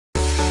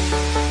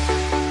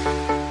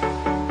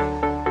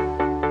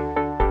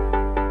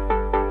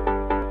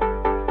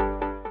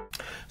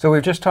So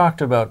we've just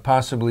talked about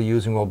possibly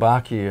using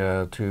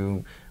Wolbachia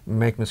to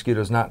make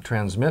mosquitoes not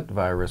transmit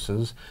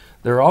viruses.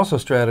 There are also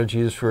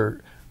strategies for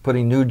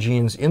putting new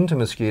genes into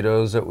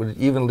mosquitoes that would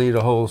even lead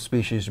a whole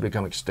species to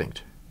become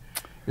extinct.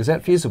 Is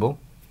that feasible?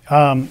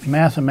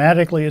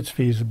 Mathematically, it's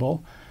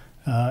feasible.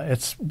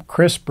 It's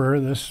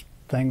CRISPR, this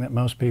thing that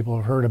most people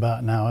have heard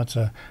about now. It's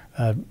a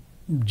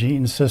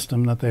gene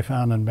system that they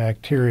found in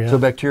bacteria. So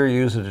bacteria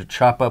use it to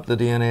chop up the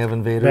DNA of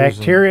invaders?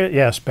 Bacteria,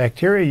 yes.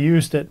 Bacteria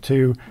used it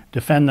to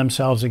defend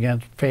themselves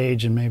against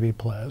phage and maybe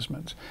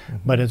plasmids.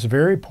 But it's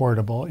very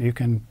portable. You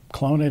can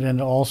clone it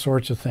into all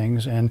sorts of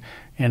things, and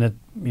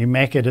you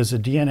make it as a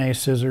DNA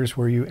scissors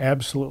where you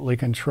absolutely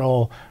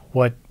control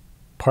what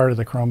part of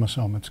the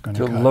chromosome it's going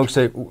to cut.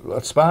 Locate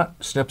a spot,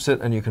 snips it,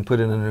 and you can put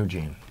in a new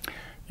gene.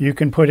 You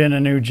can put in a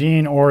new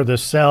gene, or the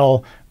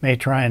cell may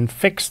try and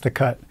fix the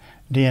cut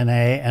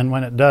DNA, and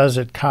when it does,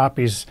 it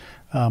copies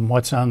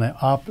what's on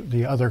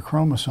the other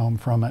chromosome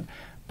from it.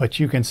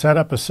 But you can set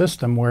up a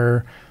system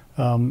where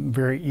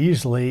very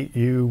easily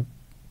you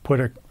put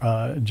a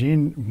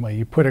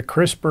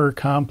CRISPR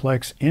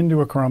complex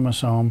into a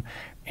chromosome,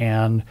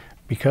 and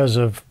because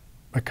of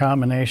a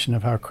combination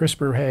of how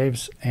CRISPR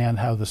behaves and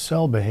how the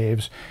cell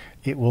behaves,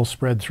 it will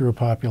spread through a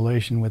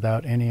population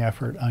without any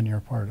effort on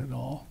your part at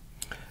all.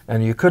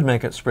 And you could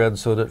make it spread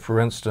so that, for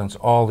instance,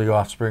 all the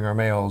offspring are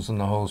males and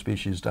the whole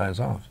species dies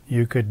off.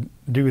 You could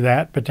do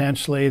that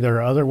potentially. There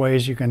are other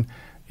ways you can,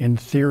 in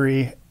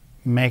theory,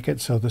 make it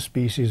so the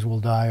species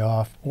will die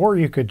off. Or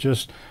you could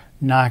just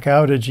knock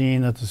out a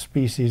gene that the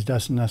species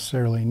doesn't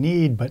necessarily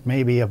need, but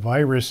maybe a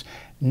virus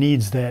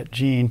needs that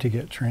gene to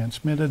get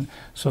transmitted.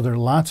 So there are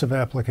lots of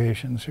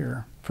applications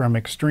here, from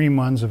extreme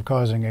ones of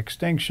causing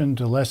extinction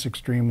to less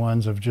extreme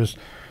ones of just,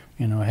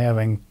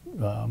 having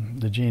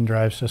the gene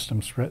drive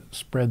system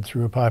spread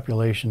through a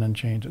population and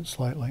change it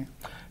slightly.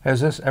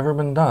 Has this ever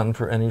been done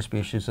for any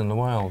species in the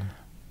wild?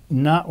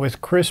 Not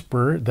with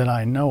CRISPR that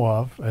I know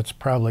of. It's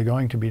probably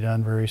going to be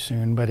done very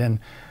soon, but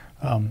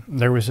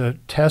there was a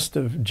test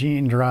of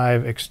gene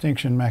drive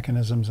extinction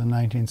mechanisms in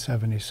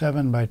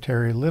 1977 by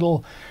Terry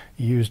Little.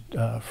 He used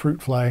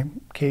fruit fly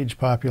cage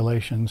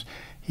populations.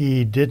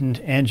 He didn't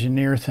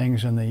engineer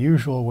things in the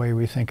usual way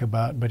we think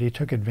about, but he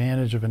took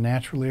advantage of a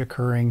naturally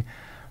occurring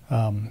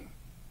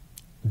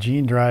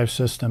gene drive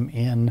system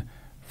in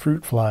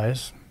fruit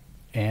flies,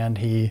 and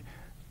he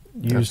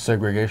used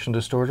segregation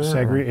distorter?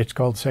 It's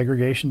called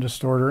segregation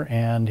distorter,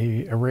 and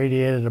he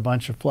irradiated a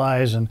bunch of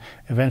flies and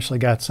eventually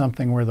got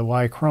something where the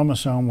Y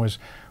chromosome was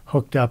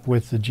hooked up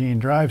with the gene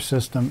drive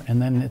system,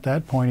 and then at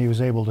that point he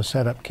was able to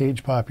set up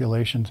cage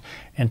populations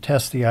and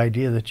test the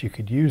idea that you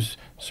could use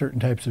certain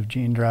types of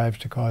gene drives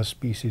to cause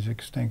species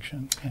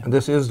extinction. And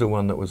this is the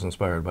one that was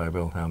inspired by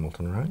Bill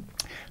Hamilton, right?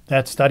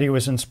 That study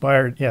was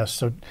inspired, yes.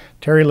 So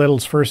Terry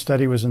Little's first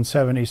study was in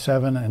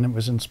 '77, and it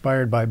was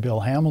inspired by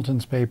Bill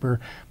Hamilton's paper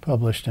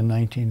published in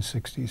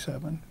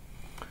 1967.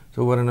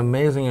 So what an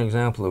amazing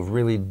example of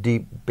really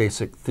deep,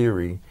 basic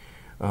theory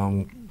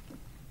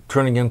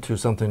turning into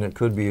something that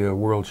could be a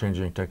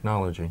world-changing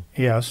technology.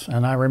 Yes,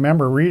 and I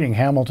remember reading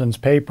Hamilton's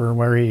paper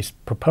where he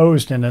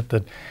proposed in it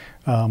that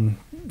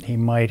he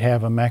might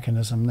have a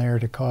mechanism there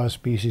to cause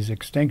species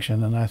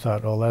extinction, and I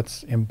thought, oh,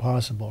 that's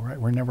impossible,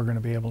 right? We're never going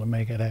to be able to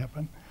make it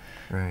happen.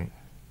 Right.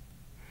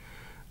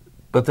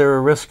 But there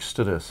are risks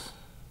to this.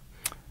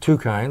 Two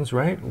kinds,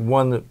 right?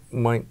 One that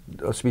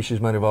a species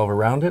might evolve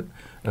around it,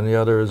 and the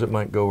other is it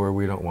might go where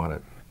we don't want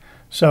it.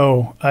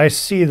 So I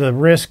see the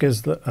risk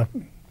as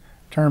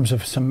in terms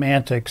of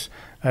semantics,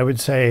 I would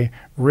say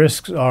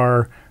risks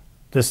are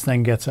this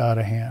thing gets out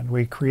of hand.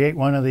 We create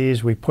one of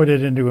these, we put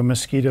it into a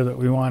mosquito that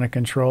we want to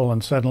control,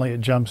 and suddenly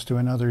it jumps to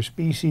another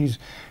species.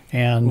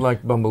 And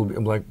like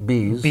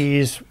bees.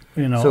 Bees,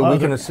 So we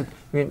can,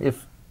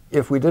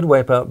 if we did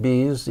wipe out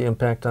bees, the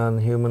impact on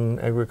human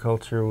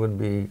agriculture would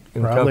be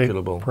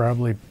incalculable.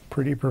 Probably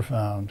pretty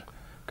profound,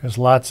 because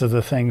lots of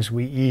the things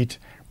we eat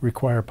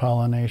require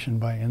pollination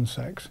by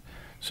insects.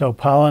 So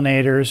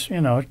pollinators,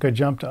 it could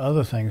jump to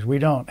other things. We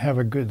don't have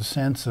a good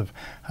sense of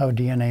how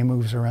DNA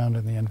moves around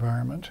in the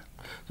environment.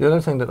 The other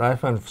thing that I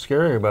find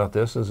scary about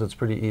this is it's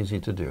pretty easy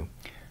to do.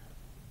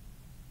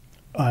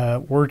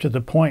 We're to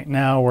the point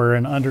now where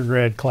an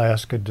undergrad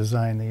class could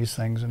design these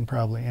things and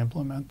probably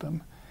implement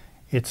them.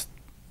 It's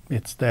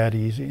that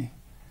easy.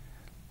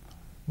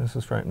 This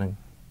is frightening.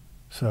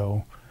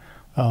 So,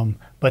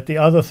 but the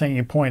other thing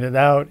you pointed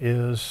out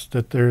is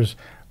that there's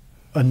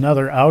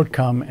another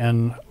outcome,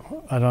 and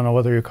I don't know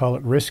whether you call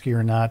it risky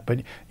or not,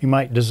 but you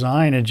might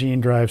design a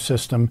gene drive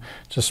system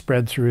to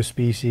spread through a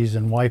species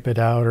and wipe it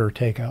out or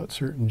take out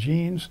certain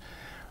genes.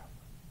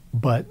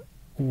 But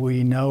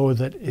we know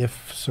that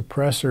if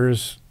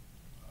suppressors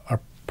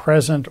are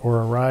present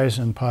or arise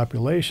in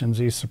populations,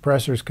 these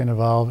suppressors can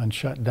evolve and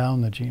shut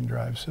down the gene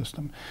drive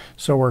system.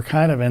 So we're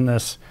kind of in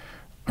this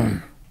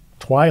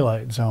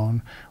twilight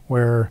zone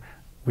where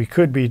we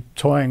could be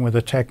toying with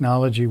a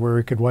technology where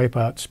we could wipe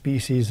out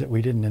species that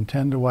we didn't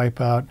intend to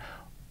wipe out,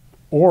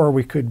 or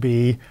we could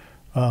be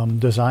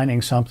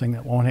designing something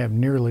that won't have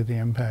nearly the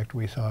impact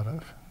we thought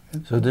of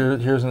So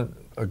here's a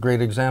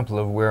great example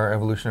of where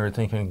evolutionary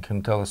thinking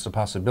can tell us the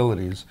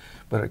possibilities,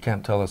 but it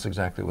can't tell us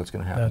exactly what's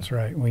going to happen. That's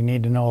right. We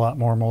need to know a lot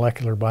more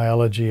molecular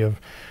biology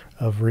of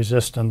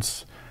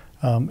resistance.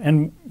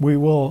 And we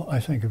will,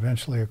 I think,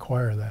 eventually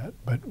acquire that.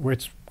 But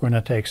it's going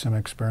to take some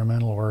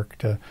experimental work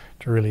to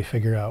really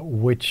figure out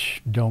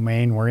which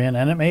domain we're in.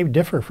 And it may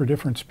differ for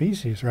different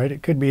species, right?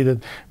 It could be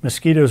that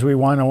mosquitoes we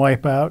want to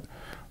wipe out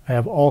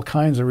have all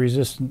kinds of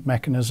resistant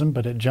mechanism,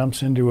 but it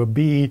jumps into a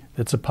bee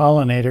that's a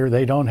pollinator.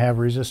 They don't have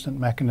resistant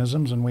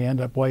mechanisms, and we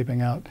end up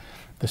wiping out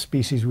the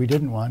species we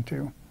didn't want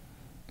to.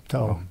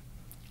 So,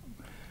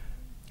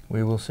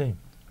 we will see.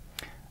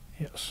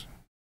 yes.